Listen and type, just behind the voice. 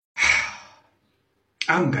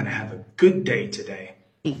I'm gonna have a good day today.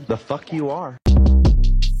 The fuck you are.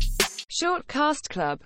 Short Cast Club